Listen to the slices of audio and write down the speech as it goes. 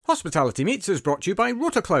Hospitality Meets is brought to you by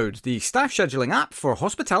RotaCloud, the staff scheduling app for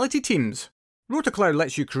hospitality teams. RotaCloud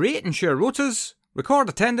lets you create and share rotas, record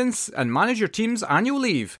attendance, and manage your team's annual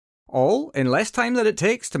leave, all in less time than it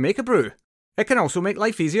takes to make a brew. It can also make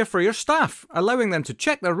life easier for your staff, allowing them to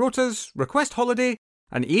check their rotas, request holiday,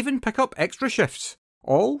 and even pick up extra shifts,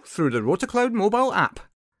 all through the RotaCloud mobile app.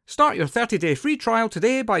 Start your 30-day free trial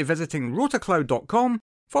today by visiting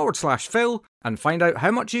rotacloud.com/Phil and find out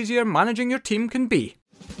how much easier managing your team can be.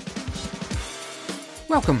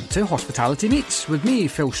 Welcome to Hospitality Meets with me,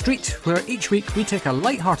 Phil Street, where each week we take a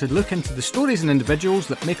light-hearted look into the stories and individuals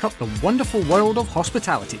that make up the wonderful world of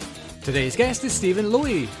hospitality. Today's guest is Stephen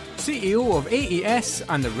Lowy, CEO of AES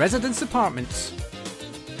and the Residence Apartments.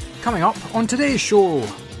 Coming up on today's show,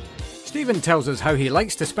 Stephen tells us how he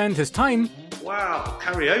likes to spend his time. Wow,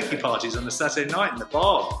 karaoke parties on a Saturday night in the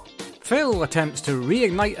bar. Phil attempts to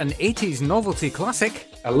reignite an 80s novelty classic.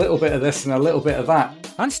 A little bit of this and a little bit of that.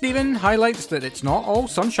 And Stephen highlights that it's not all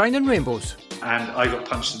sunshine and rainbows. And I got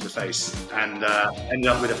punched in the face and ended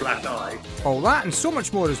up with a black eye. All that and so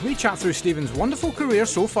much more as we chat through Stephen's wonderful career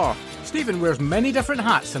so far. Stephen wears many different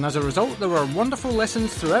hats, and as a result there were wonderful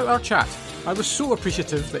lessons throughout our chat. I was so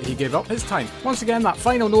appreciative that he gave up his time. Once again, that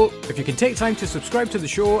final note, if you can take time to subscribe to the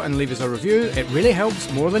show and leave us a review, it really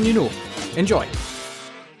helps more than you know. Enjoy.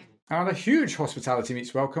 And a huge Hospitality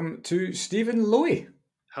Meets welcome to Stephen Lowy.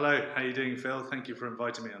 Hello, how are you doing, Phil? Thank you for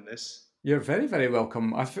inviting me on this. You're very, very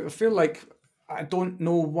welcome. I feel like I don't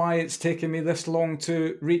know why it's taken me this long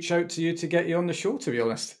to reach out to you to get you on the show, to be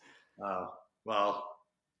honest. Oh, well,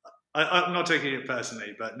 I'm not taking it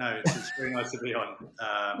personally, but no, it's very nice to be on.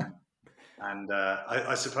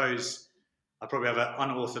 I suppose I probably have an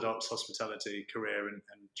unorthodox hospitality career and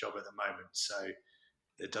job at the moment, so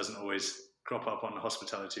it doesn't always crop up on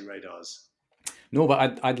hospitality radars. No,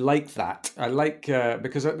 but I'd like that. I like,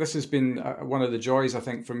 because this has been one of the joys, I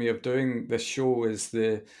think, for me of doing this show is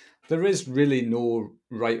there is really no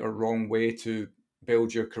right or wrong way to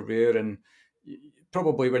build your career. And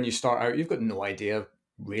probably when you start out, you've got no idea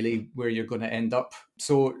really where you're going to end up.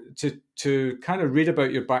 So to kind of read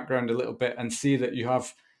about your background a little bit and see that you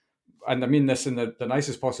have, and I mean this in the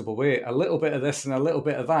nicest possible way, a little bit of this and a little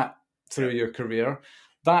bit of that through your career,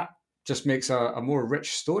 that just makes a more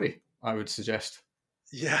rich story, I would suggest.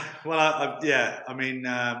 Yeah, well, I mean,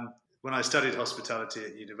 when I studied hospitality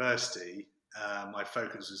at university, my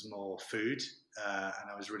focus was more food, and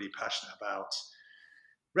I was really passionate about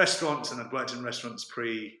restaurants, and I'd worked in restaurants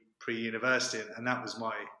pre-university, and that was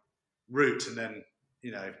my route. And then,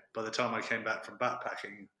 you know, by the time I came back from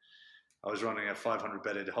backpacking, I was running a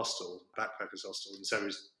 500-bedded hostel, backpackers hostel, and so it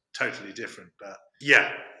was totally different. But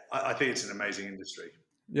yeah, I think it's an amazing industry.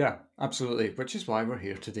 Yeah, absolutely, which is why we're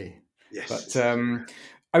here today. Yes. But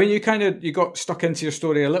I mean, you got stuck into your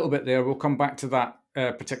story a little bit there. We'll come back to that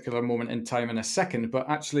particular moment in time in a second. But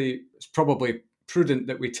actually, it's probably prudent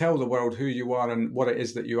that we tell the world who you are and what it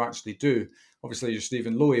is that you actually do. Obviously, you're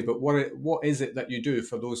Stephen Lowy, but what is it that you do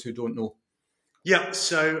for those who don't know? Yeah.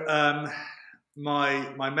 So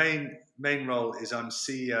my main role is I'm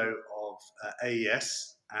CEO of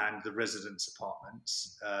AES and the Residence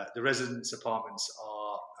Apartments. The Residence Apartments are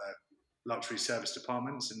luxury serviced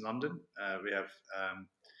apartments in London. We have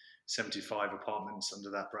 75 apartments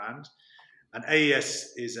under that brand. And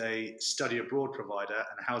AES is a study abroad provider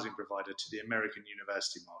and a housing provider to the American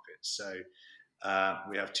university market. So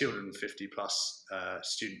we have 250 plus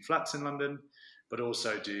student flats in London, but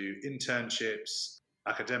also do internships,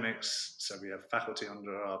 academics. So we have faculty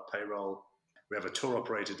under our payroll. We have a tour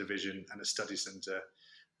operator division and a study centre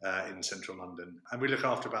in central London. And we look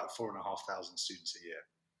after about 4,500 students a year.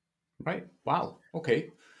 Right. Wow.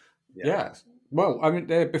 Okay. Yeah. Well, I mean,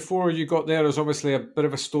 before you got there, there's obviously a bit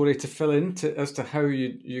of a story to fill in as to how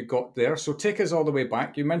you got there. So take us all the way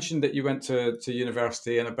back. You mentioned that you went to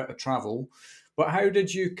university and a bit of travel, but how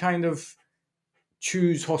did you kind of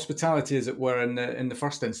choose hospitality, as it were, in the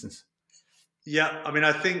first instance? Yeah. I mean,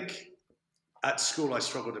 I think at school I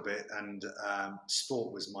struggled a bit, and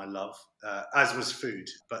sport was my love, as was food,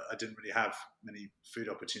 but I didn't really have many food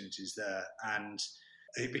opportunities there. And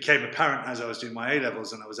it became apparent as I was doing my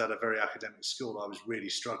A-levels and I was at a very academic school, I was really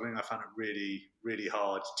struggling. I found it really, really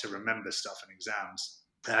hard to remember stuff in exams.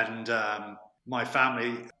 And my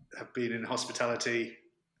family have been in hospitality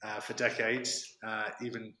for decades,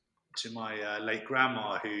 even to my late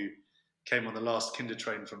grandma, who came on the last kinder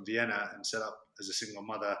train from Vienna and set up as a single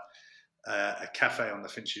mother a cafe on the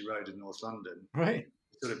Finchley Road in North London. Right.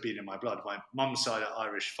 It's sort of been in my blood. My mum's side are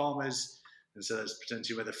Irish farmers, and so that's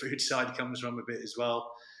potentially where the food side comes from a bit as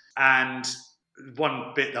well. And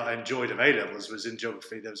one bit that I enjoyed of A-levels was in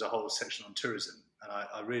geography, there was a whole section on tourism. And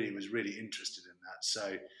I really was really interested in that.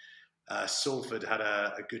 So Salford had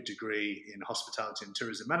a good degree in hospitality and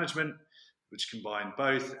tourism management, which combined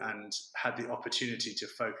both, and had the opportunity to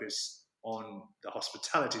focus on the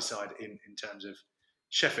hospitality side in terms of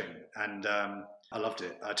chefing. And I loved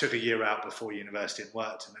it. I took a year out before university and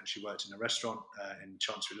worked, and actually worked in a restaurant in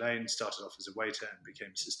Chancery Lane, started off as a waiter and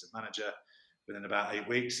became assistant manager within about 8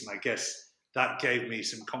 weeks. And I guess that gave me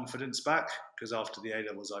some confidence back, because after the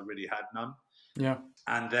A-levels, I really had none. Yeah.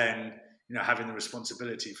 And then, having the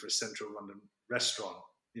responsibility for a central London restaurant,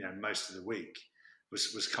 most of the week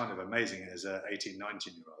was kind of amazing as a 18,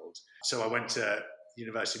 19-year-old. So I went to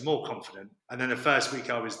university more confident. And then the first week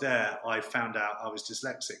I was there, I found out I was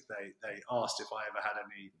dyslexic. They asked if I ever had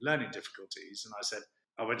any learning difficulties. And I said,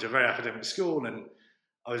 I went to a very academic school and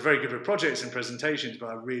I was very good with projects and presentations, but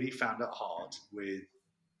I really found it hard with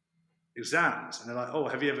exams. And they're like, oh,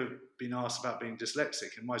 have you ever been asked about being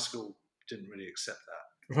dyslexic? And my school didn't really accept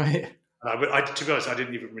that. Right. To be honest, I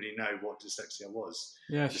didn't even really know what dyslexia was.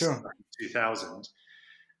 Yeah, sure. Back in 2000.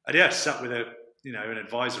 And yeah, sat with an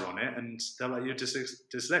advisor on it, and they're like, you're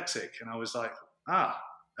dyslexic. And I was like,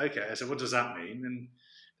 okay. I said, what does that mean? And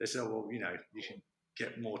they said, well, you can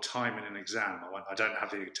get more time in an exam. I went, I don't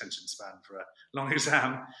have the attention span for a long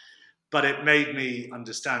exam. But it made me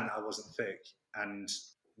understand that I wasn't thick, and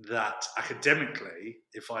that academically,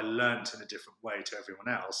 if I learnt in a different way to everyone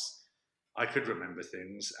else, I could remember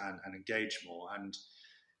things and engage more, and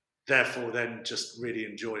therefore then just really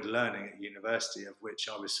enjoyed learning at university, of which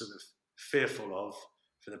I was sort of fearful of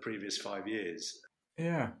for the previous 5 years.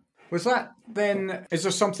 Yeah. Was that then, is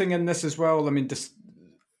there something in this as well? I mean,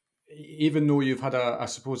 even though you've had I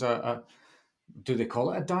suppose, do they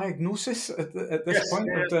call it a diagnosis at this point?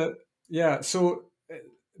 Yeah. So,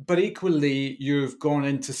 but equally, you've gone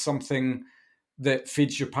into something that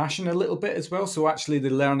feeds your passion a little bit as well. So actually the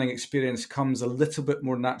learning experience comes a little bit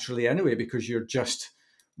more naturally anyway, because you're just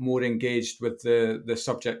more engaged with the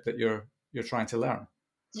subject that you're trying to learn.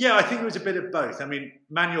 Yeah, I think it was a bit of both. I mean,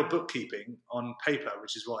 manual bookkeeping on paper,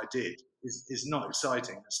 which is what I did, is not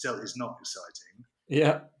exciting. It still is not exciting.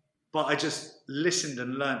 Yeah. But I just listened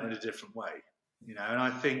and learned in a different way, and I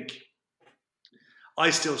think I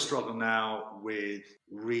still struggle now with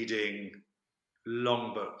reading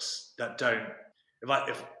long books that don't,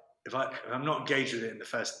 if I'm not engaged with it in the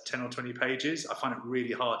first 10 or 20 pages, I find it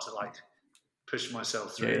really hard to push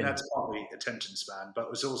myself through. Yeah. And that's partly attention span, but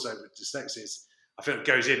it's also with dyslexia, I feel it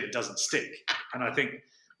goes in, it doesn't stick. And I think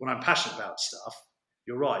when I'm passionate about stuff,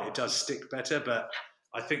 you're right, it does stick better. But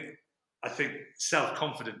I think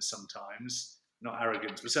self-confidence sometimes, not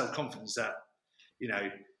arrogance, but self-confidence that,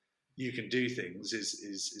 you can do things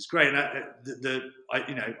is great. And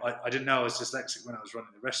I didn't know I was dyslexic when I was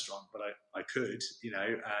running the restaurant, but I could,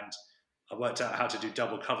 and I worked out how to do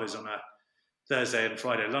double covers on a Thursday and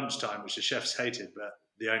Friday lunchtime, which the chefs hated, but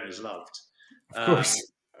the owners loved. Of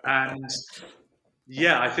course. And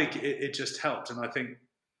yeah, I think it just helped. And I think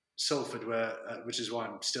Salford were, which is why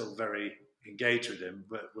I'm still very engaged with them,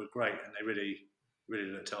 were great, and they really, really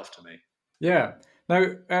looked after me. Yeah.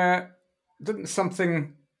 Now, didn't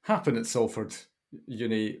something happen at Salford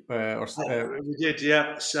Uni? We did,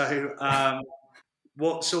 yeah. So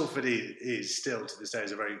what Salford is still to this day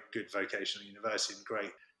is a very good vocational university and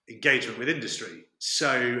great engagement with industry.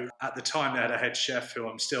 So at the time they had a head chef who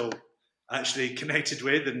I'm still actually connected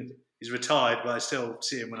with, and he's retired, but I still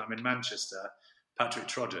see him when I'm in Manchester, Patrick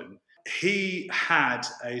Trodden. He had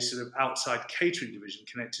a sort of outside catering division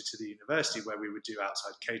connected to the university where we would do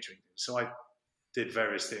outside catering things. So I did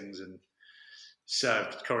various things and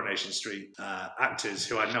served Coronation Street actors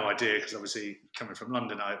who had no idea, because obviously coming from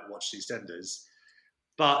London, I watched EastEnders.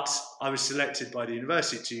 But I was selected by the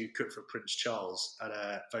university to cook for Prince Charles at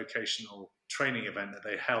a vocational training event that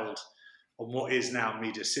they held on what is now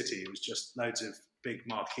Media City. It was just loads of big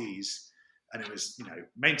marquees, and it was,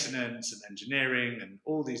 maintenance and engineering and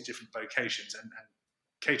all these different vocations, and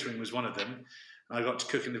catering was one of them. And I got to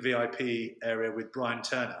cook in the VIP area with Brian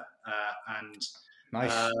Turner. And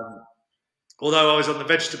nice. Although I was on the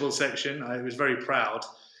vegetable section, I was very proud.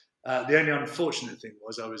 The only unfortunate thing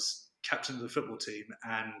was I was captain of the football team,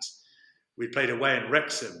 and we played away in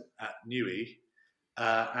Wrexham at Lowy,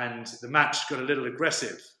 and the match got a little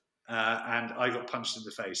aggressive, and I got punched in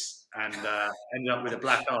the face and ended up with a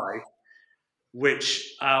black eye,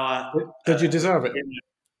 which our... Did you deserve it?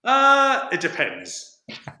 It depends.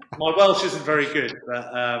 My Welsh isn't very good,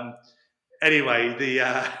 but anyway,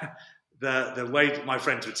 the way my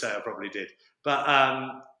friends would say I probably did. But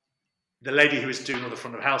the lady who was doing all the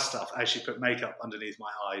front of house stuff actually put makeup underneath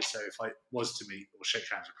my eyes, so if I was to meet or shake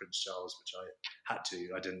hands with Prince Charles, which I had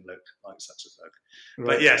to, I didn't look like such a thug. Right.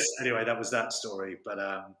 But yes, anyway, that was that story. But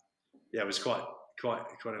yeah, it was quite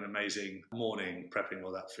quite an amazing morning prepping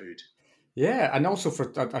all that food. Yeah, and also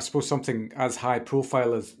for I suppose something as high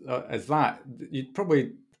profile as that, you'd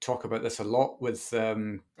probably talk about this a lot with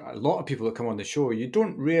a lot of people that come on the show. You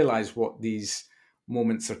don't realize what these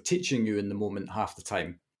moments are teaching you in the moment half the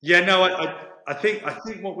time. Yeah, no, I think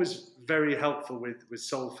what was very helpful with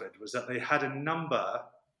Salford was that they had a number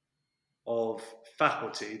of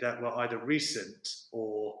faculty that were either recent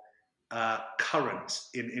or current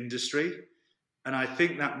in industry. And I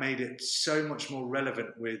think that made it so much more relevant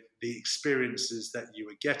with the experiences that you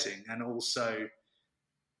were getting and also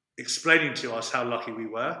explaining to us how lucky we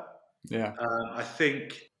were. Yeah. I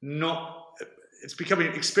think not. It's becoming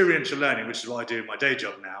experiential learning, which is what I do in my day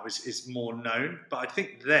job now. Is more known, but I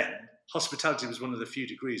think then hospitality was one of the few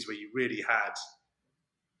degrees where you really had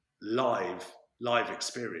live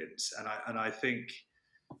experience, and I think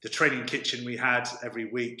the training kitchen we had every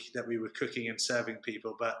week that we were cooking and serving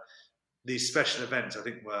people, but these special events I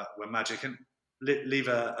think were magic and leave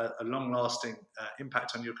a long lasting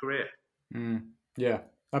impact on your career. Mm, yeah,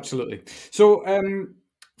 absolutely. So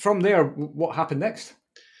from there, what happened next?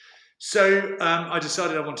 So I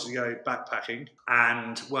decided I wanted to go backpacking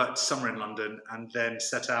and worked summer in London and then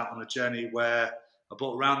set out on a journey where I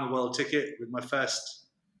bought a round the world ticket with my first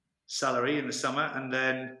salary in the summer and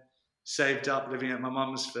then saved up living at my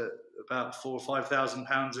mum's for about £4,000 or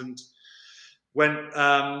 £5,000 and went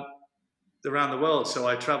around the world. So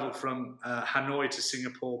I travelled from Hanoi to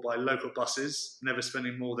Singapore by local buses, never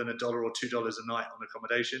spending more than $1 or $2 a night on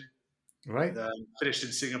accommodation. Right. Finished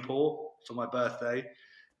in Singapore for my birthday,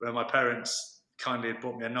 where my parents kindly had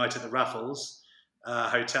bought me a night at the Raffles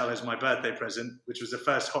hotel as my birthday present, which was the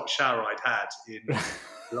first hot shower I'd had in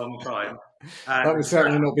a long time. That would And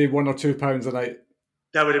certainly not be £1 or £2 a night.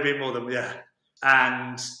 that would have been more than, yeah.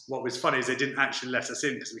 And what was funny is they didn't actually let us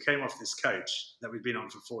in because we came off this coach that we'd been on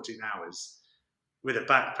for 14 hours with a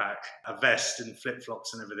backpack, a vest and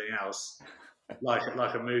flip-flops and everything else, like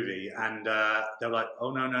a movie. And they're like,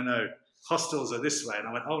 oh, no, hostels are this way. And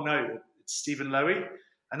I went, oh, no, it's Stephen Lowy.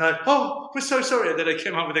 And they're like, oh, we're so sorry. And then they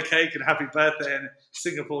came up with a cake and happy birthday and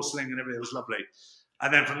Singapore sling and everything. It was lovely.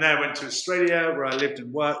 And then from there, I went to Australia, where I lived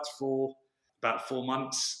and worked for about 4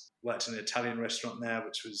 months. Worked in an Italian restaurant there,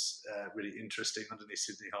 which was really interesting underneath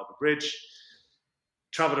Sydney Harbour Bridge.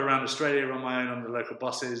 Travelled around Australia on my own on the local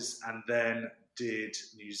buses, and then did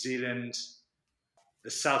New Zealand,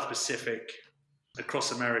 the South Pacific,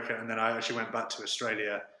 across America, and then I actually went back to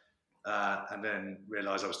Australia and then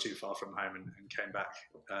realised I was too far from home and came back.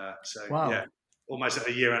 Wow. Yeah, almost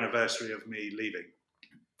a year anniversary of me leaving.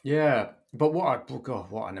 Yeah, but what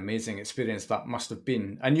an amazing experience that must have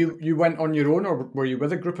been. And you went on your own, or were you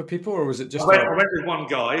with a group of people, or was it just? I went with one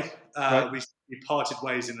guy. Right. We parted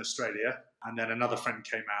ways in Australia, and then another friend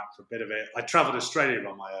came out for a bit of it. I travelled Australia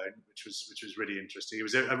on my own, which was really interesting. It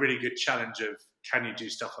was a really good challenge of can you do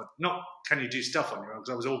stuff on your own, because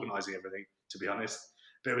I was organising everything, to be honest.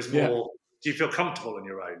 But it was more, do you feel comfortable on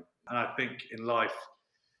your own? And I think in life,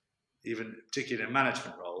 even particularly in a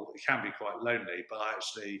management role, it can be quite lonely, but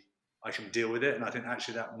I can deal with it. And I think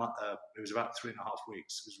actually that it was about 3.5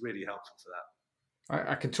 weeks. It was really helpful for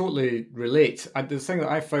that. I can totally relate. The thing that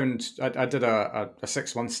I found, I did a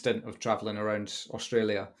 6 month stint of traveling around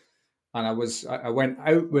Australia, and I went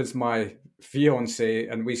out with my fiance,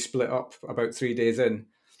 and we split up about 3 days in.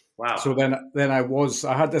 Wow. So then I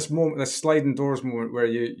had this moment, this sliding doors moment, where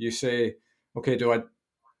you say, okay, do I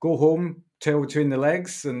go home, tail between the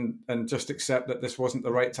legs, and just accept that this wasn't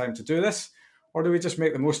the right time to do this, or do we just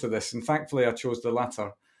make the most of this? And thankfully, I chose the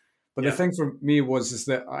latter. But the thing for me is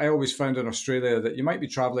that I always found in Australia that you might be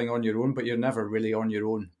traveling on your own, but you're never really on your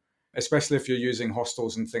own, especially if you're using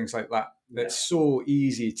hostels and things like that. Yeah. It's so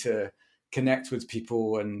easy to connect with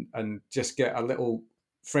people and just get a little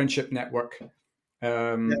friendship network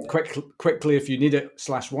quickly if you need it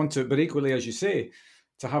 / want it. But equally, as you say,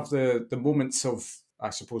 to have the moments of,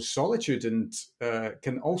 I suppose, solitude and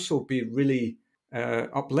can also be really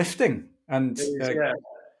uplifting. And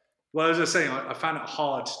well, as I was saying, I found it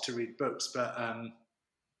hard to read books, but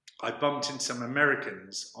I bumped into some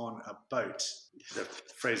Americans on a boat, the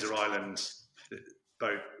Fraser Island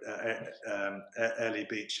boat, Early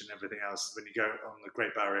Beach and everything else, when you go on the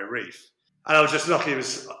Great Barrier Reef. And I was just lucky.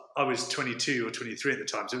 I was 22 or 23 at the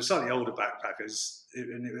time, so it was slightly older backpackers.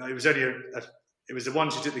 It was only it was the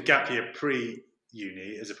ones who took the gap year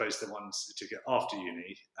pre-uni as opposed to the ones who took it after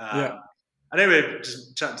uni. And anyway,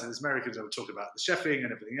 just chatting to these Americans, I would talk about the chefing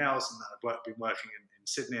and everything else, and I'd been working in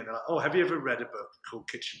Sydney, and they're like, oh, have you ever read a book called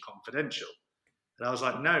Kitchen Confidential? And I was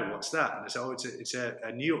like, no, what's that? And they said, oh, it's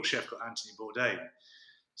a New York chef called Anthony Bourdain.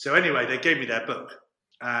 So anyway, they gave me their book,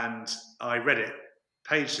 and I read it,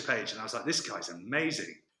 page to page, and I was like, this guy's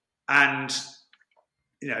amazing. And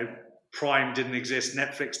Prime didn't exist,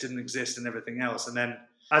 Netflix didn't exist, and everything else. And then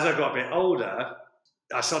as I got a bit older,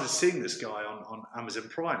 I started seeing this guy on Amazon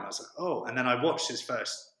Prime. I was like, oh, and then I watched his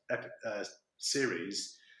first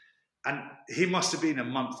series, and he must have been a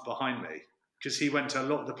month behind me, because he went to a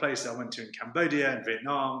lot of the places I went to in Cambodia and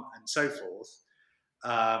Vietnam and so forth.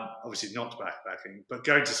 Obviously not backpacking, but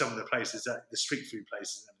going to some of the places, the street food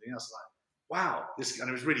places and everything else. Like, wow, and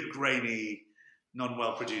it was really grainy,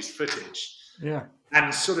 non-well-produced footage. Yeah.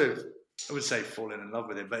 And sort of, I would say, fallen in love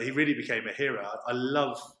with him, but he really became a hero. I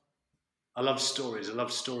love stories. I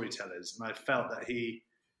love storytellers, and I felt that he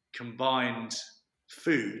combined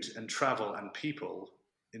food and travel and people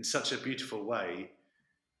in such a beautiful way,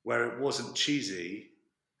 where it wasn't cheesy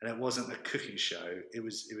and it wasn't a cooking show. It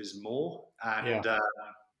was more. And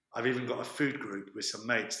I've even got a food group with some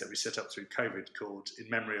mates that we set up through COVID called In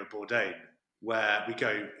Memory of Bourdain, where we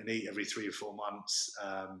go and eat every 3 or 4 months.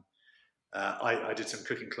 I did some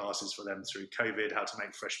cooking classes for them through COVID, how to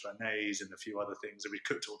make fresh béarnaise and a few other things, and we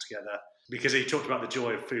cooked all together, because he talked about the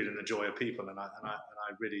joy of food and the joy of people, and I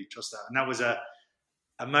really trust that. And that was a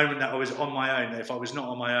moment that I was on my own. If I was not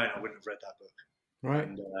on my own, I wouldn't have read that book. Right.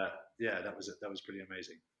 And that was pretty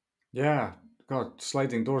amazing. Yeah. God,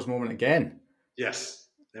 sliding doors moment again. Yes,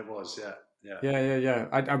 it was. Yeah.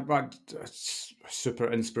 I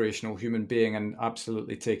super inspirational human being, and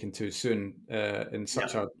absolutely taken too soon in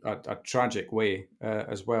such a tragic way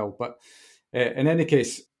as well. But in any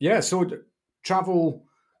case, so travel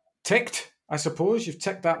ticked, I suppose. You've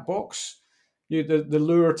ticked that box. The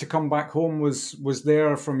lure to come back home was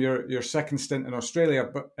there from your second stint in Australia.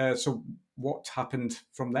 But so what happened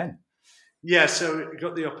from then? Yeah, so I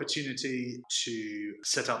got the opportunity to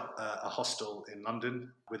set up a hostel in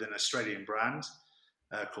London with an Australian brand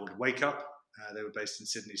called Wake Up. They were based in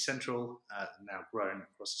Sydney Central, now grown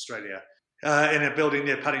across Australia, in a building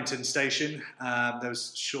near Paddington Station. There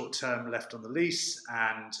was short-term left on the lease,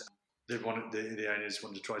 and the owners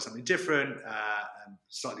wanted to try something different, and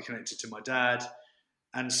slightly connected to my dad.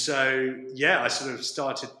 And so, I sort of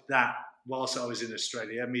started that whilst I was in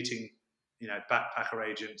Australia, meeting backpacker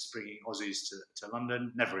agents, bringing Aussies to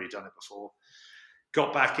London. Never really done it before.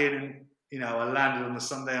 Got back in, and I landed on a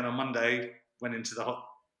Sunday, and on Monday went into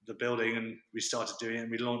the building, and we started doing it, and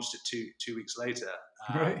we launched it two weeks later.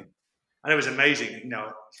 Right. And it was amazing.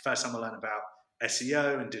 First time I learned about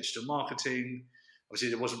SEO and digital marketing. Obviously,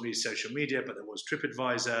 there wasn't really social media, but there was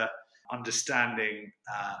TripAdvisor. Understanding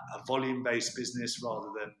a volume-based business rather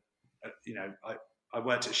than, I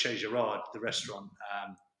worked at Chez Girard, the restaurant,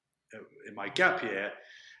 in my gap year,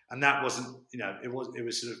 and that wasn't, it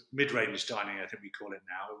was sort of mid-range dining, I think we call it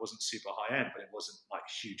now. It wasn't super high end, but it wasn't like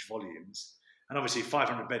huge volumes. And obviously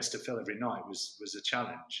 500 beds to fill every night was a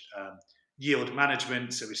challenge. Yield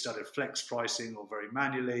management, so we started flex pricing or very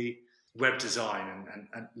manually, web design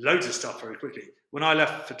and loads of stuff very quickly. When I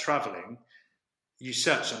left for traveling, you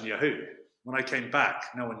searched on Yahoo. When I came back,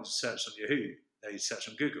 no one searched on Yahoo. They searched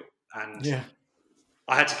on Google. And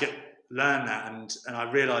I had to learn that, and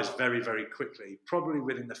I realized very, very quickly, probably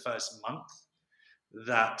within the first month,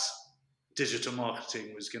 that digital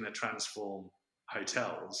marketing was going to transform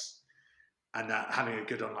hotels, and that having a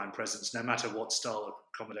good online presence, no matter what style of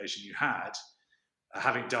accommodation you had,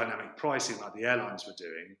 having dynamic pricing like the airlines were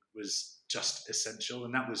doing was just essential.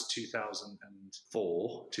 And that was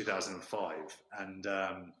 2004, 2005. And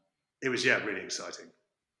it was, really exciting.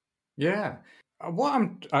 Yeah.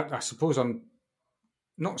 I suppose I'm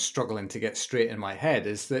not struggling to get straight in my head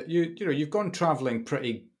is that you've gone traveling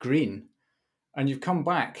pretty green, and you've come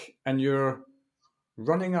back and you're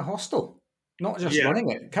running a hostel, not just running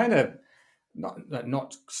it, kind of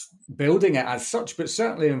not building it as such, but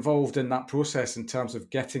certainly involved in that process in terms of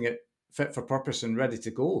getting it fit for purpose and ready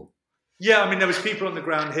to go. Yeah, I mean, there was people on the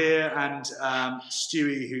ground here, and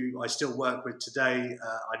Stewie, who I still work with today,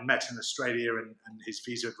 I'd met in Australia, and his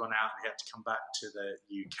visa had run out, and he had to come back to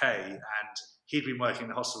the UK, and he'd been working in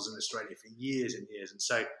the hostels in Australia for years and years, and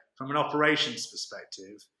so from an operations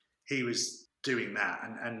perspective, he was doing that,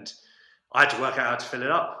 and I had to work out how to fill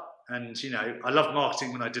it up. And I loved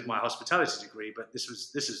marketing when I did my hospitality degree, but this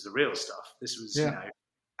is the real stuff. This was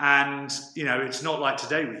and it's not like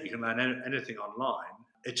today where you can learn anything online.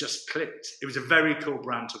 It just clicked. It was a very cool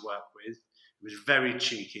brand to work with. It was very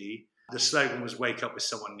cheeky. The slogan was "Wake up with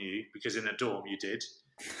someone new," because in a dorm you did.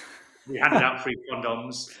 We handed out free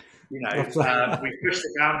condoms. We pushed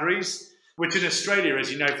the boundaries, which in Australia, as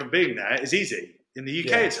you know from being there, is easy. In the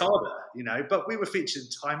UK, it's harder. But we were featured in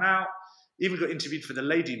Time Out. Even got interviewed for the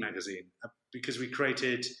Lady magazine because we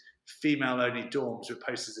created female-only dorms with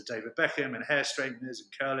posters of David Beckham and hair straighteners and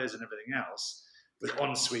curlers and everything else with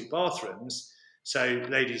ensuite bathrooms, so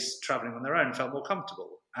ladies travelling on their own felt more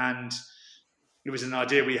comfortable. And it was an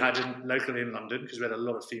idea we had locally in London, because we had a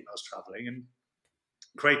lot of females travelling, and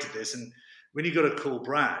created this. And when you've got a cool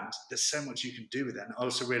brand, there's so much you can do with it. And I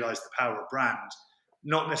also realised the power of brand,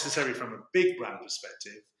 not necessarily from a big brand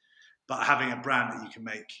perspective, but having a brand that you can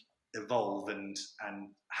make evolve and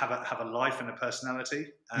have a life and a personality.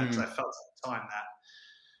 Because I felt at the time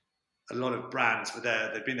that a lot of brands were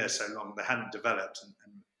there, they'd been there so long, they hadn't developed,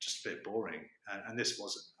 and just a bit boring. And this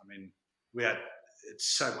wasn't. I mean,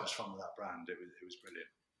 it's so much fun with that brand. It was brilliant.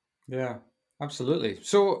 Yeah, absolutely.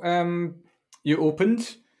 So you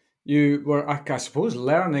opened, you were, I suppose,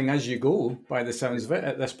 learning as you go by the sounds of it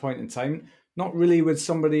at this point in time, not really with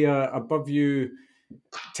somebody above you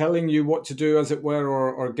telling you what to do, as it were,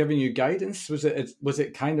 or giving you guidance. Was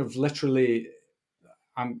it kind of literally,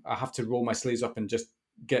 I have to roll my sleeves up and just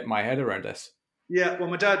get my head around this? Yeah, well,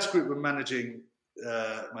 my dad's group were managing,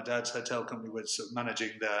 my dad's hotel company was sort of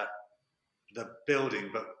managing the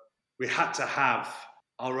building, but we had to have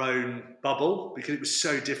our own bubble because it was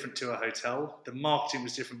so different to a hotel. The marketing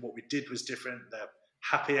was different, what we did was different, the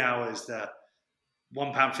happy hours, the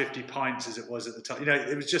 £1.50 pints as it was at the time.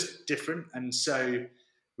 It was just different. And so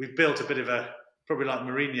we built a bit of probably like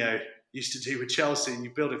Mourinho used to do with Chelsea,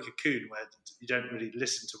 you build a cocoon where you don't really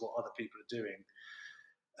listen to what other people are doing.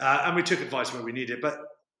 And we took advice where we needed it. But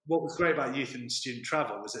what was great about youth and student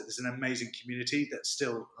travel was that there's an amazing community that's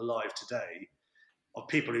still alive today of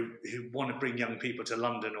people who want to bring young people to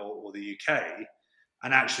London or the UK.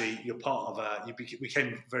 And actually, you're part of you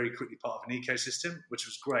became very quickly part of an ecosystem, which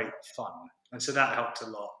was great fun. And so that helped a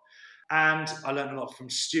lot. And I learned a lot from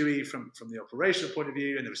Stewie from the operational point of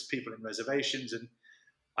view, and there was people in reservations. And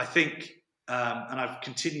I think, and I've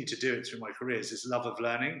continued to do it through my careers, this love of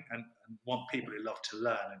learning and want people who love to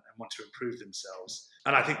learn and want to improve themselves.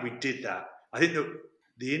 And I think we did that. I think that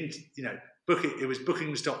it was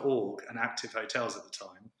bookings.org and Active Hotels at the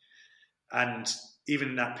time. And even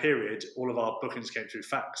in that period, all of our bookings came through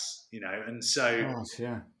fax, and so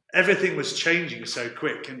everything was changing so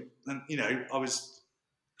quick. And I was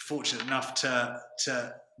fortunate enough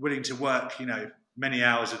to willing to work, many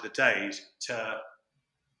hours of the day to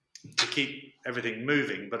keep everything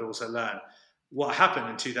moving, but also learn. What happened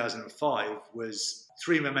in 2005 was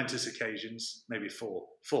 3 momentous occasions, maybe four.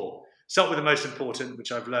 Start with the most important,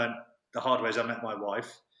 which I've learned the hard way, is I met my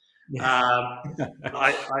wife. I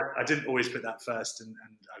didn't always put that first, and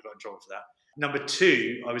I got in trouble for that. Number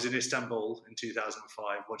 2, I was in Istanbul in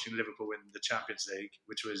 2005 watching Liverpool win the Champions League,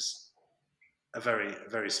 which was a very,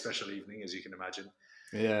 very special evening, as you can imagine.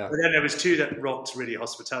 Yeah. But then there was 2 that rocked really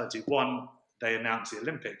hospitality. 1, they announced the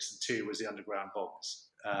Olympics, and 2 was the underground bombs.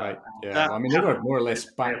 Right. Yeah. They were more or less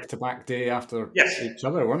back-to-back day after each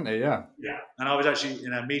other, weren't they? Yeah. Yeah. And I was actually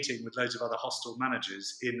in a meeting with loads of other hostel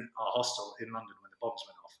managers in our hostel in London when the bombs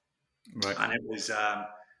went off. Right. And it was,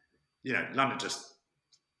 London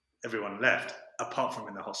everyone left, apart from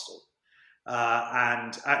in the hostel.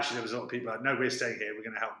 And actually there was a lot of people like, no, we're staying here, we're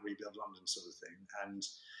going to help rebuild London, sort of thing. And,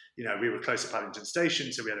 we were close to Paddington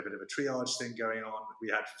Station, so we had a bit of a triage thing going on. We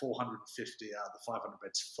had 450 out of the 500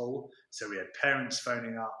 beds full. So we had parents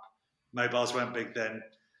phoning up. Mobiles weren't big then.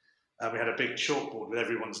 We had a big chalkboard with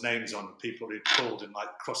everyone's names on, people who'd called and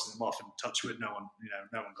crossing them off, and touch wood, no one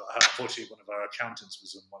got hurt. Unfortunately, one of our accountants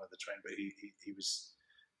was on one of the train, but he was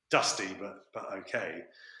dusty, but okay.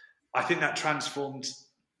 I think that transformed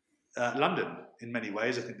London in many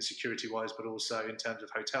ways. I think the security-wise, but also in terms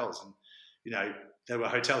of hotels. And there were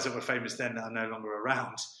hotels that were famous then that are no longer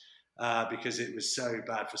around because it was so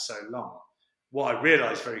bad for so long. What I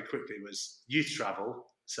realised very quickly was youth travel,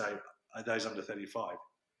 so those under 35,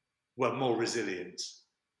 were more resilient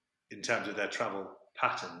in terms of their travel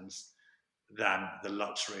patterns than the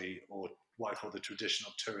luxury, or what I call the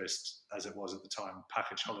traditional tourist, as it was at the time,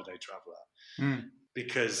 package holiday traveller,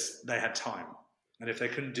 because they had time. And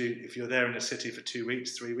if you're there in a city for 2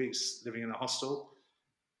 weeks, 3 weeks, living in a hostel,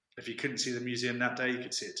 if you couldn't see the museum that day, you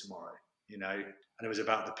could see it tomorrow, and it was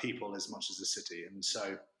about the people as much as the city. And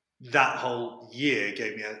so that whole year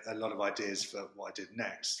gave me a lot of ideas for what I did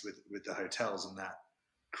next with the hotels, and that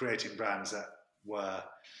creating brands that were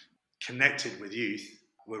connected with youth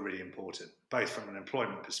were really important, both from an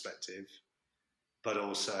employment perspective, but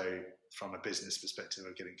also from a business perspective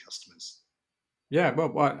of getting customers. Yeah,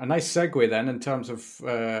 well, a nice segue then in terms of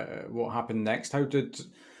what happened next. How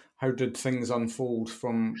did things unfold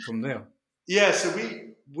from there? Yeah, so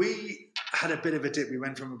we had a bit of a dip. We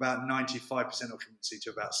went from about 95% occupancy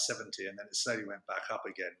to about 70, and then it slowly went back up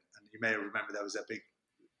again. And you may remember there was a big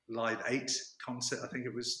Live 8 concert, I think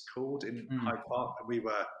it was called, in Hyde Park. And we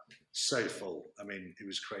were so full. I mean, it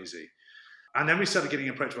was crazy. And then we started getting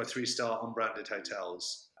approached by 3-star unbranded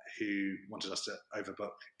hotels who wanted us to overbook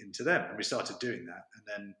into them. And we started doing that. And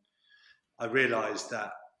then I realized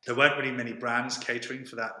that there weren't really many brands catering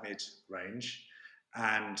for that mid-range.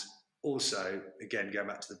 And also, again, going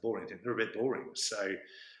back to the boring thing, they're a bit boring. So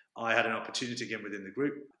I had an opportunity again within the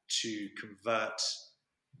group to convert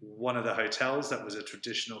one of the hotels that was a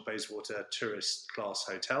traditional Bayswater tourist class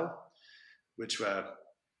hotel, which there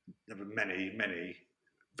were many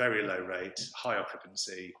very low rate, high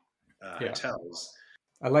occupancy hotels.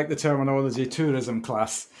 I like the terminology tourism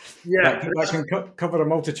class. Yeah, That can cover a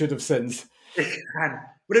multitude of sins. it can.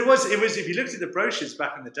 But it was if you looked at the brochures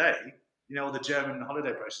back in the day, all the German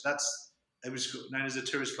holiday brochures, it was known as a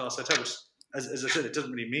tourist class hotel, which, as I said, it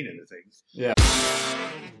doesn't really mean anything. Yeah.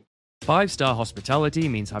 5-star hospitality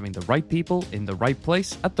means having the right people in the right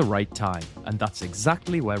place at the right time, and that's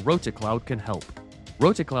exactly where RotaCloud can help.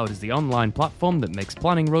 RotaCloud is the online platform that makes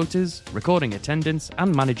planning rotas, recording attendance,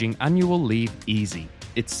 and managing annual leave easy.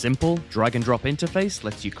 Its simple, drag-and-drop interface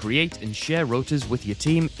lets you create and share rotas with your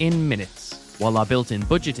team in minutes, while our built-in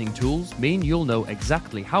budgeting tools mean you'll know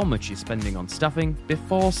exactly how much you're spending on staffing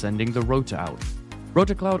before sending the rota out.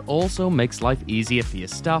 RotaCloud also makes life easier for your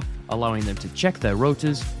staff, allowing them to check their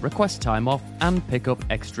rotas, request time off, and pick up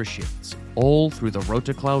extra shifts, all through the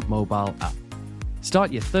RotaCloud mobile app.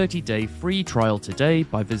 Start your 30-day free trial today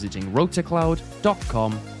by visiting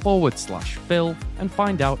rotacloud.com/Phil and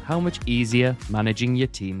find out how much easier managing your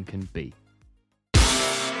team can be.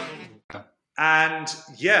 And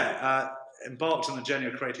embarked on the journey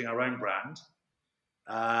of creating our own brand,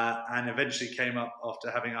 and eventually came up after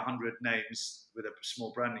having 100 names with a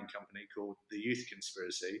small branding company called The Youth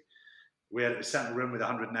Conspiracy. We sat in a room with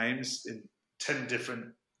 100 names in 10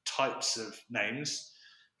 different types of names,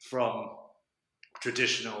 from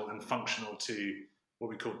traditional and functional to what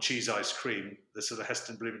we call cheese ice cream, the sort of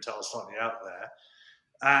Heston Blumenthal slightly out there,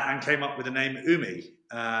 and came up with the name Umi.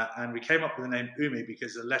 And we came up with the name Umi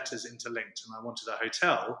because the letters interlinked, and I wanted a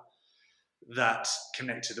hotel that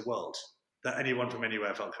connected the world, that anyone from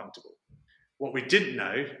anywhere felt comfortable. What we didn't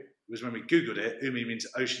know was when we Googled it, Umi means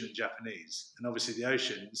ocean in Japanese. And obviously the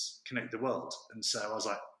oceans connect the world. And so I was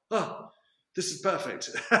like, oh, this is perfect.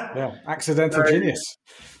 Yeah, accidental genius.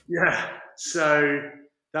 Yeah. So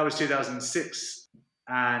that was 2006.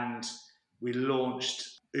 And we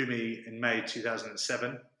launched Umi in May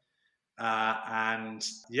 2007.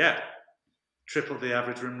 Tripled the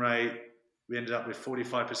average room rate. We ended up with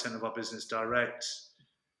 45% of our business direct.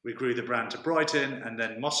 We grew the brand to Brighton and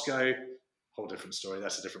then Moscow. Whole different story.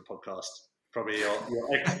 That's a different podcast. Probably your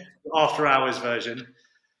after hours version.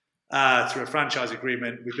 Through a franchise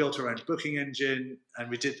agreement, we built our own booking engine, and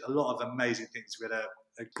we did a lot of amazing things. We had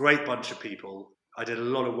a great bunch of people. I did a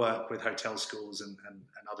lot of work with hotel schools and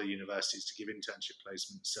other universities to give internship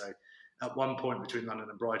placements. So at one point between London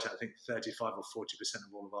and Brighton, I think 35 or 40%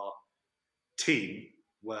 of all of our team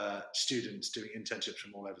were students doing internships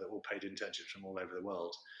from all over, all paid internships from all over the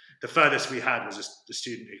world. The furthest we had was a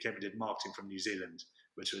student who came and did marketing from New Zealand,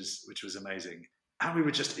 which was amazing. And we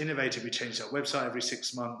were just innovative. We changed our website every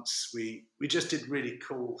 6 months. We just did really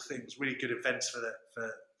cool things, really good events for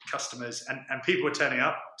customers. And people were turning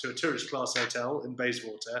up to a tourist class hotel in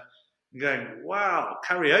Bayswater and going, wow,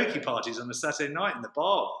 karaoke parties on a Saturday night in the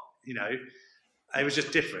bar. It was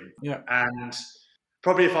just different. Yeah. And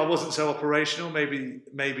probably if I wasn't so operational,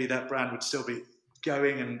 maybe that brand would still be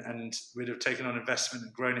going and we'd have taken on investment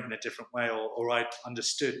and grown it in a different way, or I'd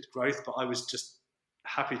understood growth, but I was just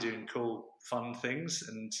happy doing cool, fun things.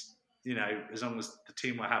 And, as long as the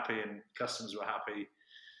team were happy and customers were happy,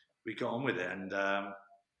 we got on with it. And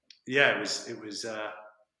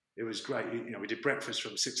it was great. We did breakfast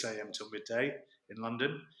from 6 a.m. till midday in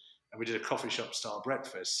London, and we did a coffee shop style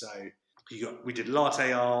breakfast. So we did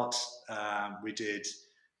latte art. It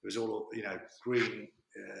was all, green,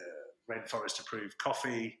 rainforest approved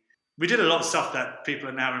coffee. We did a lot of stuff that people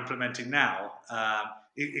are now implementing now,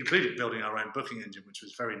 including building our own booking engine, which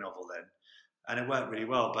was very novel then. And it worked really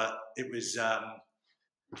well, but it was,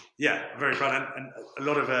 very proud. And a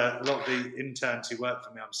lot of the interns who work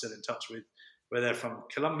for me, I'm still in touch with, whether they're from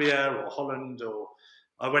Colombia or Holland, or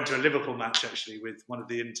I went to a Liverpool match actually with one of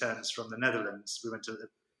the interns from the Netherlands. We went to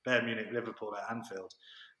Bayern Munich, Liverpool at Anfield,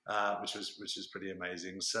 which was pretty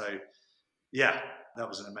amazing. So, that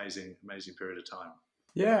was an amazing period of time.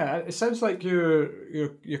 Yeah, it sounds like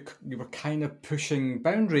you were kind of pushing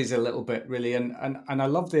boundaries a little bit, really, and I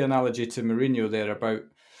love the analogy to Mourinho there about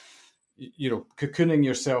cocooning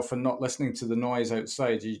yourself and not listening to the noise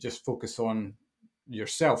outside. You just focus on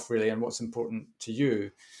yourself really and what's important to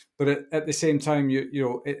you. But at the same time,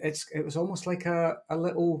 it was almost like a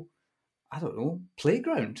little, I don't know,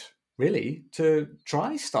 playground really, to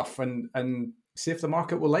try stuff and see if the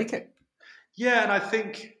market will like it. Yeah, and I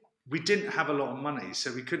think we didn't have a lot of money,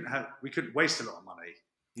 so we couldn't waste a lot of money,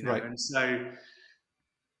 Right. And so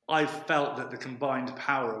I felt that the combined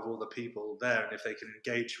power of all the people there, and if they can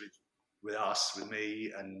engage with us, with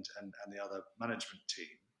me, and the other management team,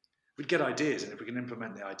 we'd get ideas, and if we can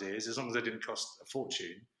implement the ideas, as long as they didn't cost a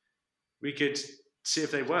fortune, we could see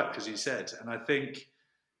if they work, as you said. And I think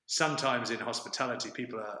sometimes in hospitality,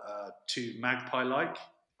 people are too magpie-like.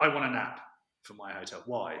 I want an app for my hotel.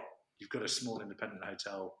 Why? You've got a small independent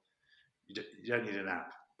hotel. You don't need an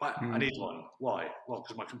app. But I need one. Why? Well,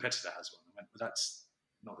 because my competitor has one. I went, well, that's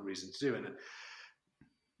not the reason to do it.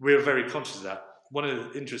 We were very conscious of that. One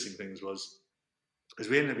of the interesting things was, as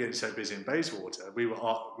we ended up getting so busy in Bayswater, we were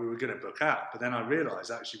going to book out. But then I realised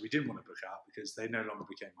actually we didn't want to book out because they no longer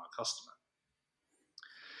became our customer.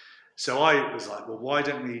 So I was like, well, why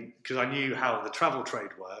don't we, because I knew how the travel trade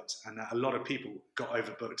worked and that a lot of people got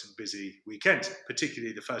overbooked and busy weekends,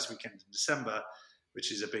 particularly the first weekend in December,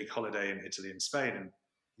 which is a big holiday in Italy and Spain, and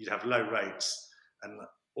you'd have low rates and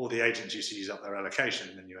all the agents used to use up their allocation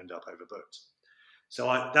and then you end up overbooked. So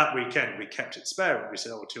that weekend we kept it spare and we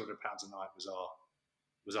said, oh, £200 a night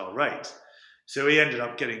was our rate. So we ended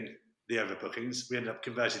up getting the overbookings. We ended up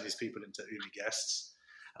converting these people into Umi guests.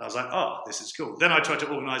 And I was like, oh, this is cool. Then I tried to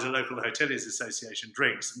organise a local hoteliers association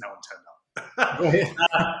drinks, and no one turned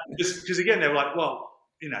up. Because again, they were like, well,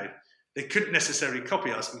 they couldn't necessarily copy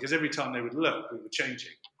us because every time they would look, we were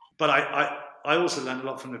changing. But I also learned a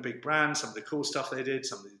lot from the big brands, some of the cool stuff they did,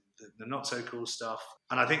 some of the not so cool stuff.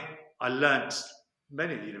 And I think I learned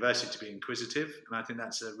mainly at the university to be inquisitive. And I think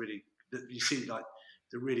that's you see like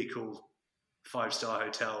the really cool 5-star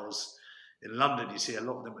hotels in London, you see a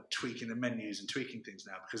lot of them are tweaking the menus and tweaking things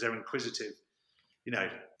now because they're inquisitive.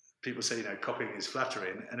 People say, copying is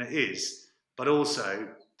flattering, and it is, but also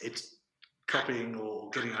it's copying or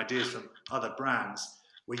getting ideas from other brands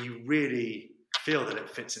where you really feel that it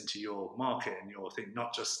fits into your market and your thing,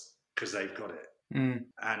 not just because they've got it.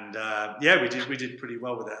 And we did pretty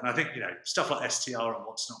well with it. And I think, stuff like STR and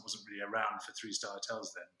What's Not wasn't really around for 3-star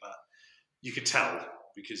hotels then, but you could tell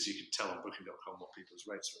because you could tell on booking.com what people's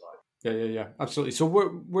rates were like. Yeah, absolutely. So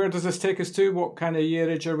where does this take us to? What kind of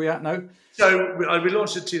yearage are we at now? So we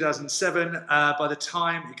launched in 2007. By the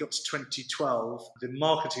time it got to 2012, the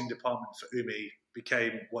marketing department for Umi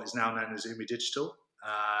became what is now known as Umi Digital.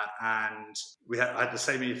 And I had the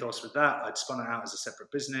same ethos with that. I'd spun it out as a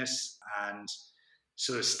separate business and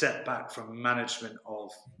sort of stepped back from management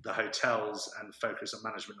of the hotels and focus on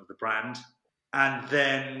management of the brand. And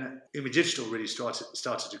then Umi Digital really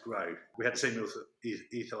started to grow. We had the same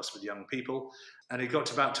ethos with young people. And it got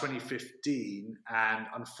to about 2015, and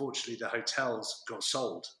unfortunately the hotels got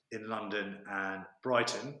sold in London and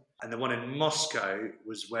Brighton. And the one in Moscow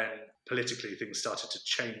was when politically things started to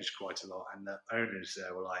change quite a lot, and the owners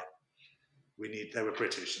there were like, they were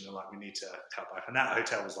British, and they're like, we need to cut back. And that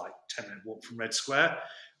hotel was like 10-minute walk from Red Square,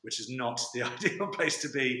 which is not the ideal place to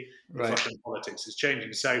be. Right. Fucking politics is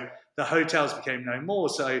changing. So the hotels became no more.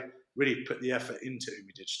 So really put the effort into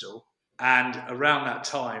Umi Digital. And around that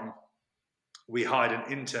time, we hired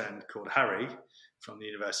an intern called Harry from the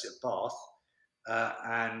University of Bath.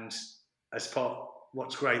 And as part,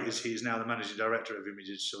 what's great is he's now the managing director of Umi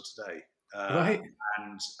Digital today. Right.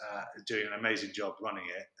 And doing an amazing job running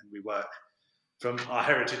it. And we work from our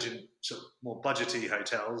heritage in sort of more budgety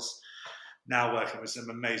hotels, now working with some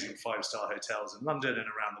amazing 5-star hotels in London and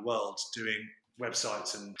around the world, doing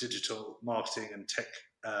websites and digital marketing and tech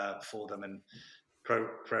for them and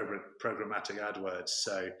programmatic AdWords.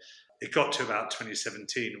 So it got to about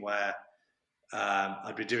 2017 where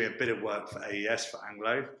I'd been doing a bit of work for AES, for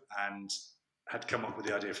Anglo, and had come up with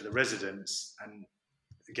the idea for the residents. And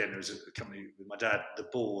again, there was a company with my dad, the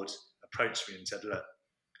board approached me and said, look,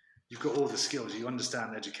 you've got all the skills, you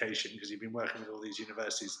understand education because you've been working with all these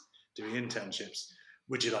universities doing internships.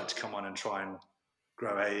 Would you like to come on and try and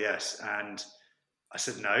grow AES? And I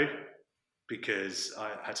said no, because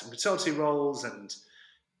I had some consultancy roles and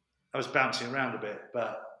I was bouncing around a bit.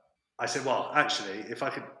 But I said, well, actually, if I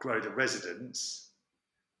could grow the residents,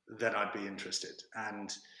 then I'd be interested. And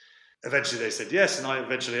eventually they said yes, and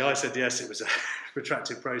I said yes. It was a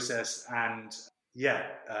protracted process, and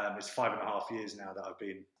it's 5.5 years now that I've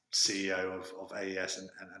been CEO of AES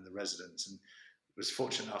and the residents, and was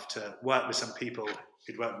fortunate enough to work with some people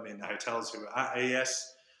who'd worked with me in the hotels who were at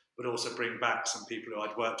AES, but also bring back some people who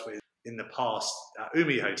I'd worked with in the past at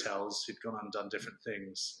Umi hotels who'd gone and done different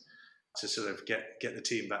things to sort of get the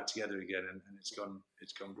team back together again, and it's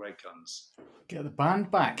gone great guns. Get the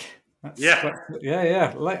band back. Yeah.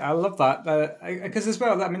 I love that because as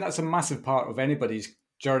well. I mean, that's a massive part of anybody's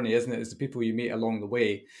journey, isn't it? It's the people you meet along the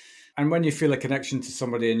way. And when you feel a connection to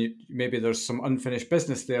somebody and maybe there's some unfinished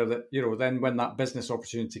business there that, then when that business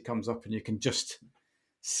opportunity comes up and you can just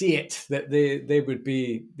see it, that they would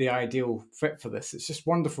be the ideal fit for this. It's just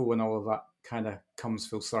wonderful when all of that kind of comes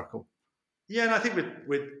full circle. Yeah, and I think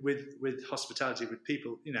with hospitality, with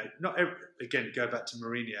people, not every, again, go back to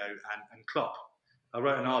Mourinho and Klopp. I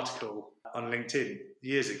wrote an article on LinkedIn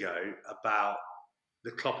years ago about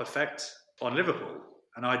the Klopp effect on Liverpool.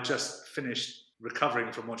 And I just finished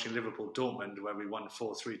recovering from watching Liverpool Dortmund, where we won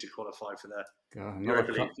 4-3 to qualify for the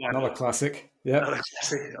Europa League final. Another classic. Yeah. Another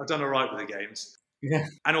classic. I've done all right with the games. Yeah.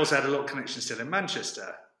 And also had a lot of connection still in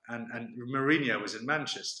Manchester. And Mourinho was in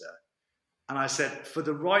Manchester. And I said, for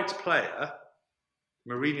the right player,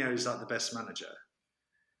 Mourinho is like the best manager.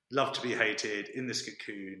 Love to be hated, in this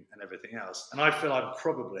cocoon and everything else. And I feel I'm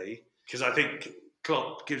probably, because I think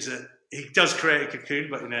Klopp he does create a cocoon,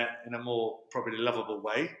 but in a more probably lovable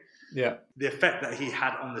way. Yeah. The effect that he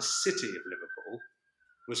had on the city of Liverpool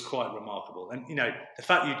was quite remarkable. And, the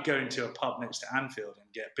fact you'd go into a pub next to Anfield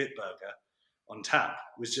and get Bitburger on tap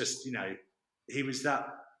was just, he was that,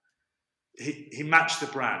 he matched the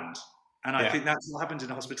brand. And I think that's what happens in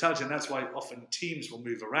hospitality. And that's why often teams will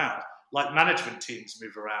move around, like management teams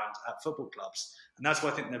move around at football clubs. And that's why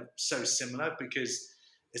I think they're so similar, because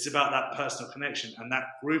it's about that personal connection and that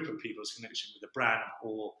group of people's connection with the brand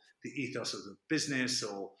or the ethos of the business,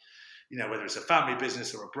 or, whether it's a family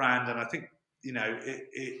business or a brand. And I think,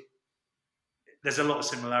 there's a lot of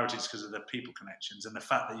similarities because of the people connections and the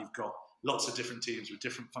fact that you've got lots of different teams with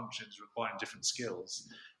different functions requiring different skills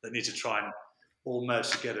that need to try and all merge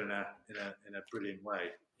together in a brilliant way.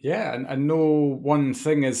 Yeah, and no one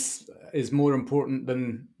thing is more important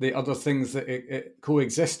than the other things that it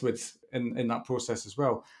coexist with in that process as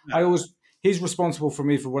well. Yeah. He's responsible for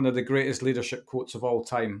me for one of the greatest leadership quotes of all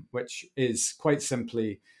time, which is quite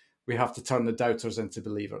simply, we have to turn the doubters into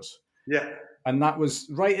believers. Yeah. And that was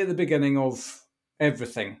right at the beginning of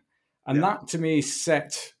everything. And that to me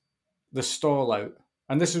set the stall out.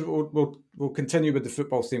 And this is we'll continue with the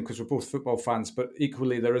football theme because we're both football fans, but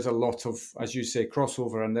equally there is a lot of, as you say,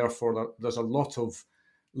 crossover, and therefore there's a lot of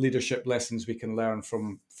leadership lessons we can learn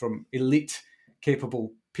from elite,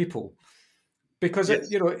 capable people. Because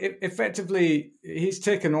effectively he's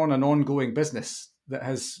taken on an ongoing business that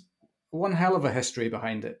has one hell of a history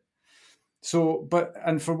behind it. So,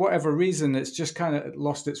 and for whatever reason, it's just kind of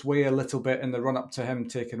lost its way a little bit in the run up to him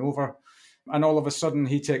taking over. And all of a sudden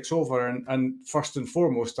he takes over, and first and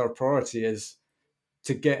foremost, our priority is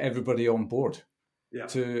to get everybody on board. Yeah.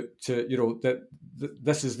 To that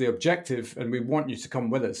this is the objective, and we want you to come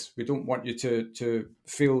with us. We don't want you to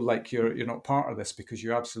feel like you're not part of this, because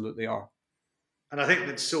you absolutely are. And I think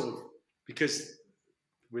that's sort of because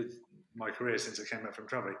with my career since I came back from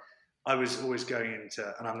traveling, I was always going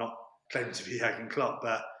into, and I'm not claiming to be Jurgen Klopp,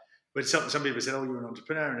 but when some people said, "Oh, you're an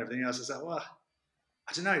entrepreneur and everything else," I said, "Well,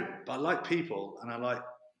 I don't know, but I like people and I like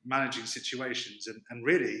managing situations. And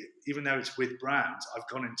really, even though it's with brands, I've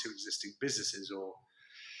gone into existing businesses or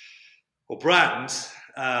brands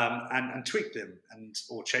and tweaked them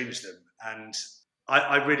or changed them. And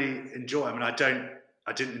I really enjoy. I mean, I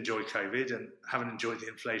didn't enjoy COVID and haven't enjoyed the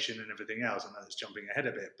inflation and everything else. I know it's jumping ahead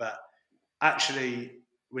a bit, but actually,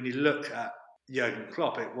 when you look at Jurgen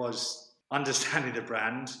Klopp, it was understanding the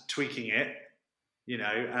brand, tweaking it,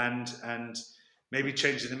 and maybe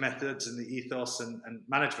changing the methods and the ethos and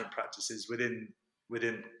management practices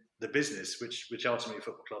within the business, which ultimately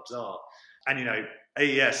football clubs are. And,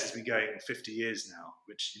 AES has been going 50 years now,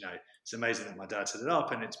 which, it's amazing that my dad set it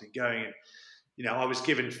up and it's been going. And, I was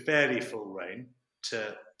given fairly full reign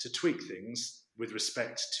to tweak things with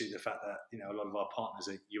respect to the fact that, a lot of our partners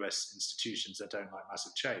are US institutions that don't like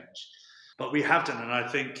massive change. But we have done, and I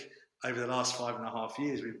think over the last 5.5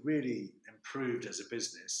 years, we've really improved as a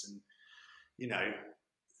business. And,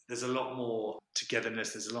 there's a lot more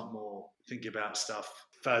togetherness. There's a lot more thinking about stuff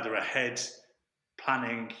further ahead,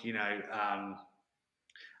 planning,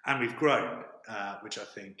 and we've grown, which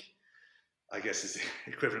I guess is the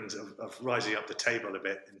equivalent of rising up the table a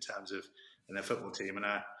bit in terms of in a football team. And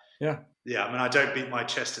I mean, I don't beat my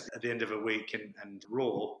chest at the end of a week and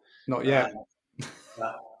roar. Not yet.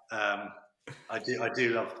 But I do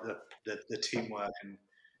love the teamwork, and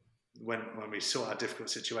when we sort out difficult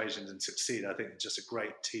situations and succeed, I think it's just a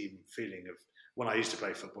great team feeling of when I used to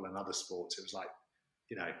play football and other sports. It was like,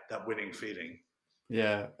 that winning feeling.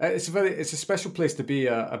 Yeah, it's a special place to be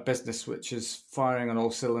a business which is firing on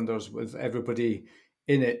all cylinders with everybody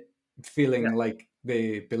in it feeling like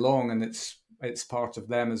they belong and it's part of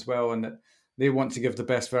them as well, and that they want to give the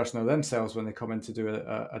best version of themselves when they come in to do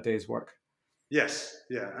a day's work. Yes,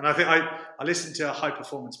 yeah. And I think I listened to a high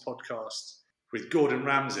performance podcast with Gordon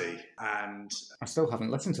Ramsay, and I still haven't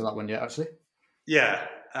listened to that one yet, actually. yeah,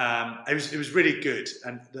 it was really good.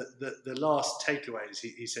 And the last takeaways,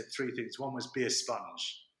 he said three things. One was be a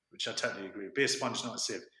sponge, which I totally agree with. Be a sponge, not a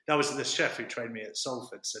sieve. That was the chef who trained me at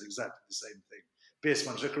Salford said exactly the same thing. Be a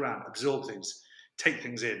sponge, look around, absorb things, take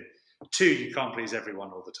things in. Two, you can't please everyone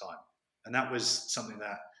all the time. And that was something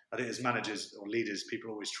that I think as managers or leaders,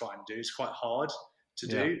 people always try and do. It's quite hard to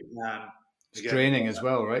do. It's draining as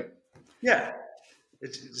well, right? Yeah,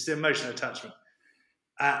 it's the emotional attachment,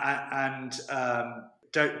 and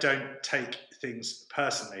don't take things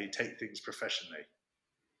personally. Take things professionally.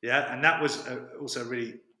 Yeah, and that was also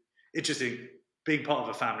really interesting. Being part of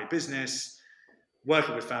a family business,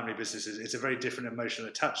 working with family businesses, it's a very different emotional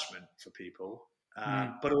attachment for people.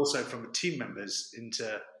 But also from team members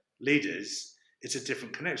into leaders, it's a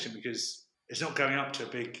different connection because it's not going up to a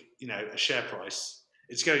big, a share price.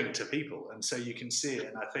 It's going to people, and so you can see it.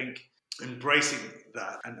 And I think embracing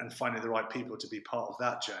that and finding the right people to be part of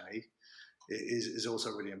that journey is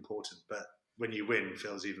also really important. But when you win, it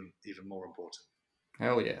feels even more important.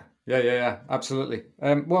 Hell yeah. Yeah, absolutely.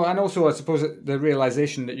 Well, and also I suppose the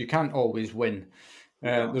realization that you can't always win.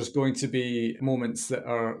 There's going to be moments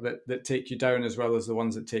that take you down as well as the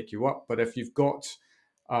ones that take you up. But if you've got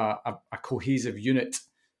a cohesive unit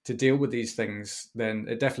to deal with these things, then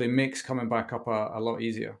it definitely makes coming back up a lot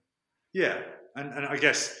easier. Yeah, and I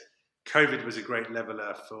guess COVID was a great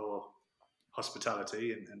leveler for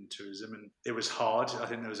hospitality and tourism, and it was hard. I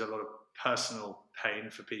think there was a lot of personal pain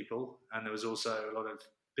for people, and there was also a lot of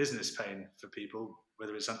business pain for people,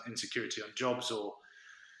 whether it's insecurity on jobs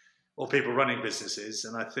or people running businesses.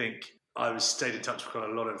 And I think I was stayed in touch with quite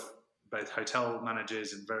a lot of both hotel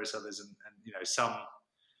managers and various others, and some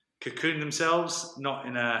cocooned themselves, not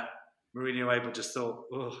in a Mourinho way, but just thought,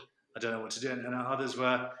 oh, I don't know what to do. And others were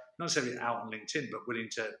not necessarily out on LinkedIn, but willing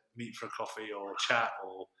to meet for a coffee or chat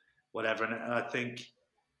or whatever. And I think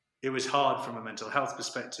it was hard from a mental health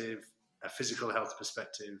perspective, a physical health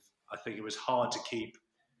perspective. I think it was hard to keep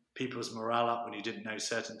people's morale up when you didn't know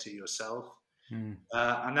certainty yourself.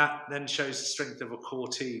 And that then shows the strength of a core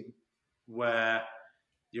team where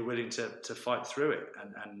you're willing to fight through it.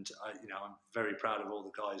 And I'm very proud of all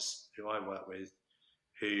the guys who I work with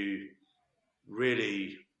who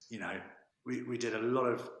really, we did a lot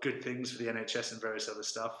of good things for the NHS and various other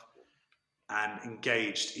stuff, and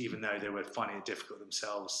engaged even though they were finding it difficult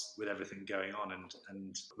themselves with everything going on.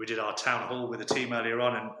 And we did our town hall with the team earlier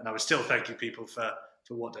on, and I was still thanking people for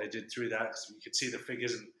what they did through that, because you could see the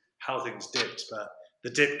figures and how things dipped, but the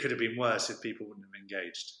dip could have been worse if people wouldn't have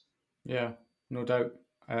engaged. Yeah, no doubt.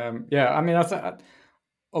 I mean, I think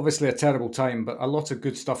obviously a terrible time, but a lot of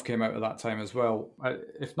good stuff came out of that time as well.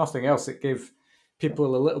 If nothing else, it gave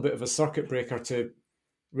people a little bit of a circuit breaker to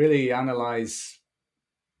really analyse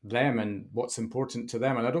them and what's important to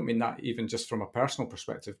them. And I don't mean that even just from a personal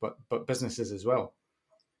perspective, but businesses as well.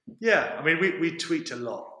 Yeah, I mean, we tweaked a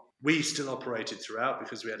lot. We still operated throughout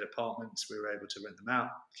because we had apartments. We were able to rent them out,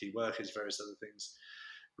 key workers, various other things.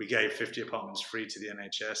 We gave 50 apartments free to the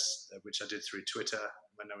NHS, which I did through Twitter.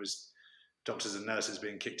 When there was doctors and nurses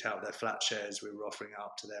being kicked out of their flat shares, we were offering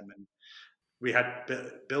out to them. And we had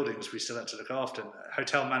buildings we still had to look after. And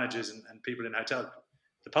hotel managers and people in hotels,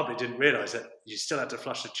 the public didn't realise that you still had to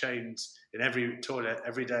flush the chains in every toilet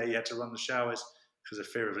every day. You had to run the showers because of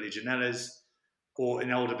fear of Legionellas, or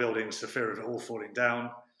in older buildings, for fear of it all falling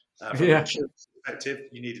down. From an insurance perspective,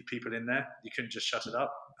 you needed people in there. You couldn't just shut it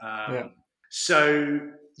up. So,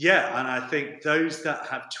 yeah, and I think those that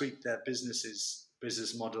have tweaked their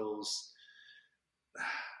business models,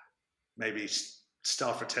 maybe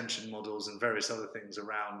staff retention models and various other things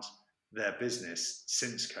around their business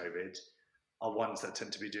since COVID, are ones that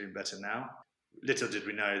tend to be doing better now. Little did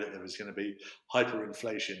we know that there was going to be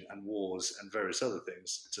hyperinflation and wars and various other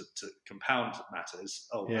things to compound matters.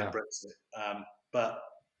 And Brexit. But,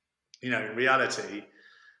 in reality,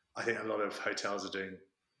 I think a lot of hotels are doing,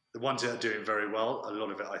 the ones that are doing very well, a lot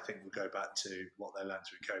of it, I think, will go back to what they learned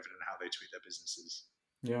through COVID and how they tweak their businesses.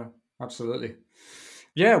 Yeah, absolutely.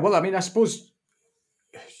 Yeah, well, I mean, I suppose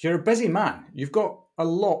you're a busy man. You've got a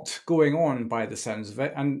lot going on by the sounds of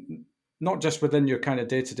it, and not just within your kind of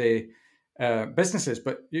day-to-day businesses,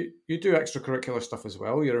 but you do extracurricular stuff as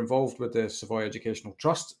well. You're involved with the Savoy Educational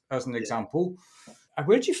Trust, as an example.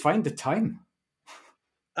 Where do you find the time?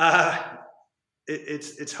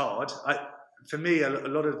 It's hard. For me, a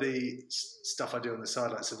lot of the stuff I do on the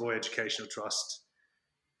side, like Savoy Educational Trust,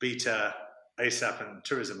 Beta, ASAP, and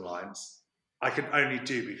Tourism Lines, I can only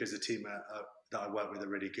do because the team that I work with are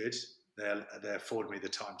really good. They afford me the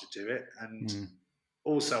time to do it. And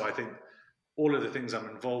also, I think all of the things I'm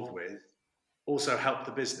involved with also help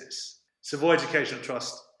the business. Savoy Educational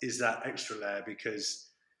Trust is that extra layer because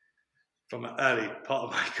from an early part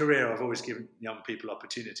of my career, I've always given young people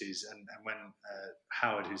opportunities. And when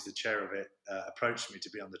Howard, who's the chair of it, approached me to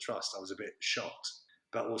be on the trust, I was a bit shocked,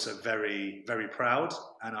 but also very, very proud.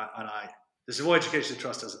 And the Savoy Educational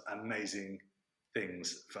Trust does amazing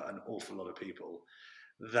things for an awful lot of people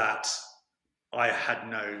that I had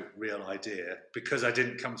no real idea, because I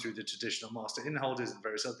didn't come through the traditional master in-holders and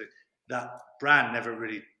various other things. That brand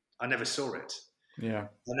I never saw it. Yeah.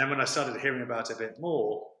 And then when I started hearing about it a bit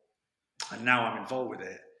more, and now I'm involved with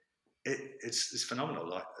it, it's phenomenal,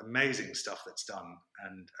 like amazing stuff that's done,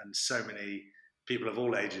 and so many people of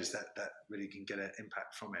all ages that really can get an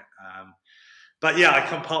impact from it. But yeah, I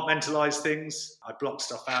compartmentalize things. I block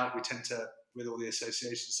stuff out. We tend to, with all the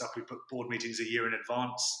association stuff, we put board meetings a year in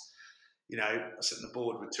advance. You know, I sit on the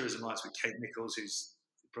board with Tourism Alliance with Kate Nichols, who's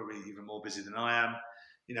probably even more busy than I am.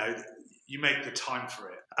 You know, you make the time for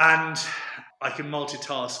it. And I can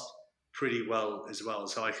multitask pretty well as well.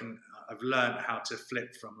 So I've learned how to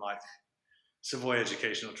flip from like Savoy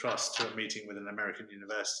Educational Trust to a meeting with an American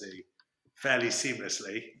university fairly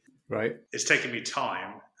seamlessly. Right. It's taken me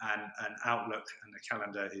time, and Outlook and the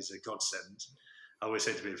calendar is a godsend. I always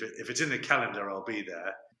say to people, if it's in the calendar, I'll be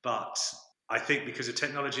there. But I think because of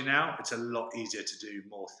technology now, it's a lot easier to do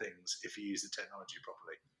more things if you use the technology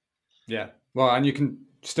properly. Yeah, well, and you can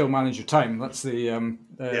still manage your time. That's the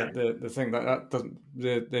thing that doesn't.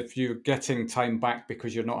 If you're getting time back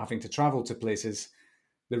because you're not having to travel to places,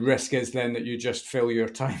 the risk is then that you just fill your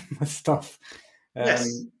time with stuff.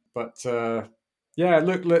 Yes. But yeah,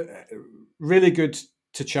 look, really good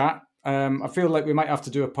to chat. I feel like we might have to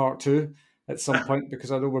do a part 2 at some point,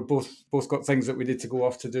 because I know we're both got things that we need to go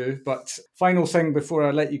off to do. But final thing before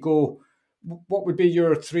I let you go, what would be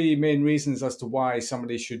your 3 main reasons as to why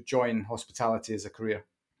somebody should join hospitality as a career?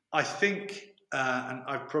 I think, and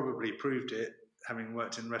I've probably proved it, having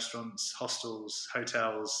worked in restaurants, hostels,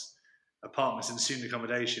 hotels, apartments and student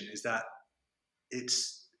accommodation, is that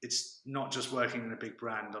it's not just working in a big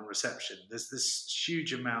brand on reception. There's this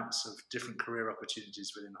huge amounts of different career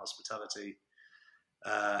opportunities within hospitality.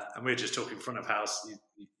 And we're just talking front of house.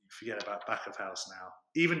 You forget about back of house now.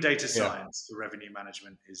 Even data science for revenue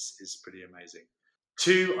management is pretty amazing.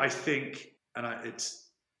 2, I think, and it's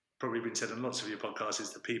probably been said on lots of your podcasts,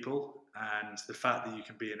 is the people, and the fact that you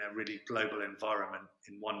can be in a really global environment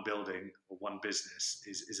in one building or one business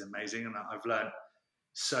is amazing. And I've learned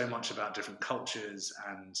so much about different cultures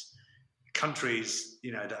and countries,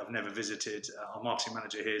 you know, that I've never visited. Our marketing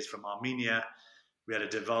manager here is from Armenia. We had a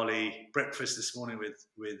Diwali breakfast this morning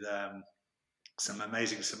with some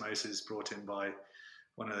amazing samosas brought in by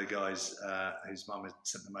one of the guys whose mum had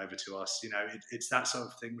sent them over to us. You know, it's that sort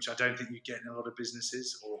of thing, which I don't think you get in a lot of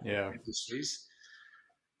businesses or industries.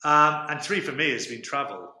 And 3 for me has been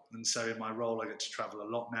travel. And so in my role, I get to travel a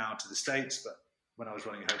lot now to the States. But when I was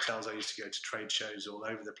running hotels, I used to go to trade shows all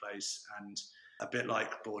over the place. And a bit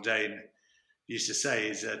like Bourdain used to say,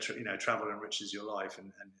 is travel enriches your life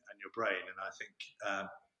and your brain. And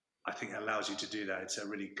I think it allows you to do that. It's a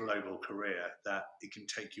really global career that it can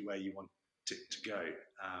take you where you want it to go.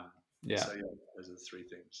 So those are the 3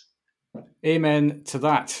 things. Amen to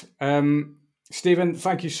that. Stephen,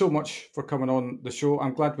 thank you so much for coming on the show.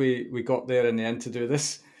 I'm glad we got there in the end to do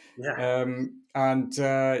this. Yeah.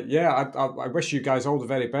 I wish you guys all the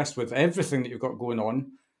very best with everything that you've got going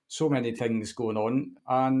on. So many things going on.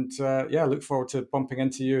 And look forward to bumping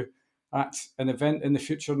into you at an event in the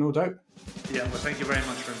future, no doubt. Yeah, well, thank you very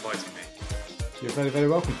much for inviting me. You're very, very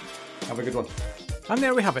welcome. Have a good one. And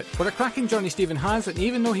there we have it. What a cracking journey Stephen has, and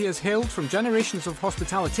even though he is hailed from generations of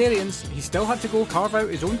hospitalitarians, he still had to go carve out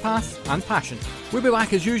his own path and passion. We'll be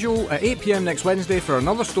back as usual at 8 PM next Wednesday for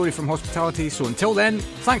another story from hospitality, so until then,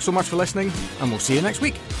 thanks so much for listening, and we'll see you next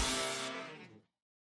week.